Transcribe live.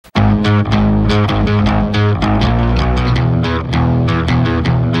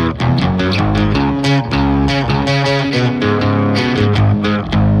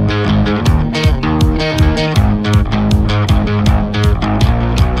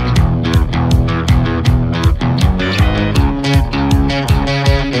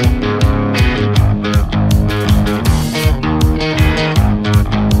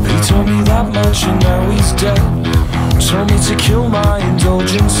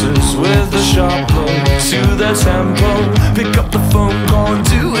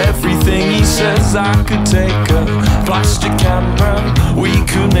I could take a plastic camera, we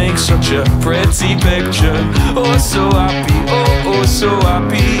could make such a pretty picture. Oh, so happy, oh, so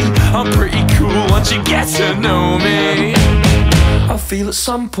happy. I'm pretty cool once you get to know me. I feel at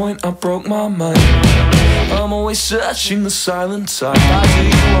some point I broke my mind. I'm always searching the silent side. How do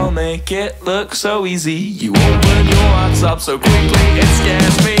you all make it look so easy? You open your hearts up so quickly, it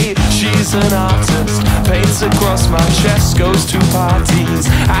scares me. She's an artist, paints across my chest, goes to parties,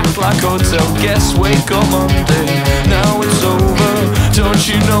 act like hotel guests, wake up Monday, now it's over. Don't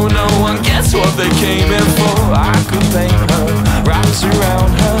you know no one gets what they came in for? I could paint her, wraps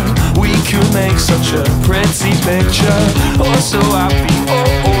around her, we could make such a pretty picture. Oh, so happy,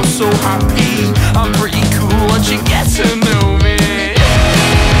 oh, so happy. I'm pretty cool once you get to know me.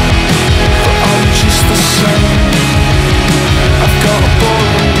 But I'm just the same, I've got a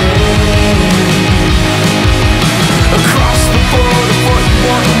boring name. Across the board of what you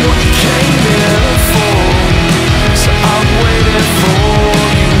want and what you came here for. So I'm waiting for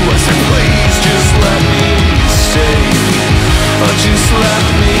you. I said please just let me stay, or just let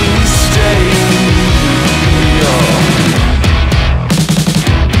me stay.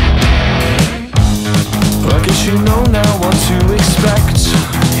 I guess you know now what to expect.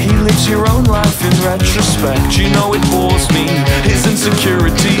 He lives your own life in retrospect. You know it bores me, his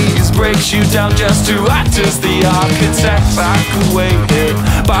insecurities breaks you down just to act as the architect. I could wait here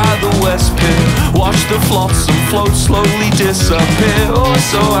by the West Pier, watch the flotsam float slowly disappear. Oh,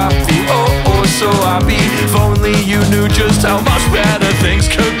 so happy, oh, so happy. If only you knew just how much better things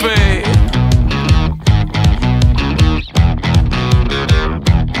could be.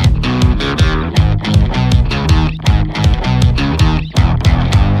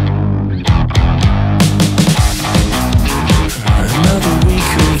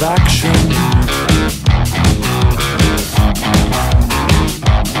 Action,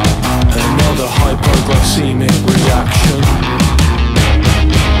 another hypoglycemic reaction.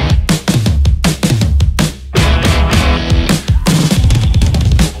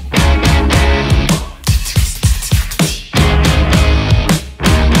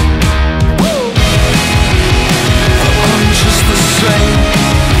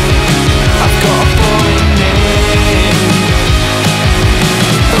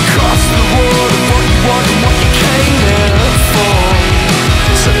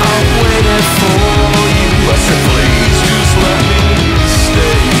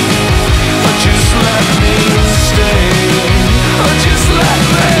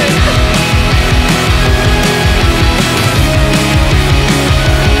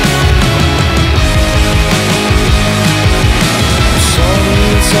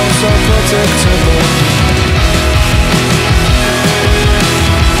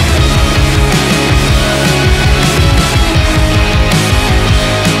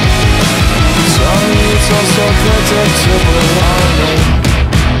 So predictable, I know.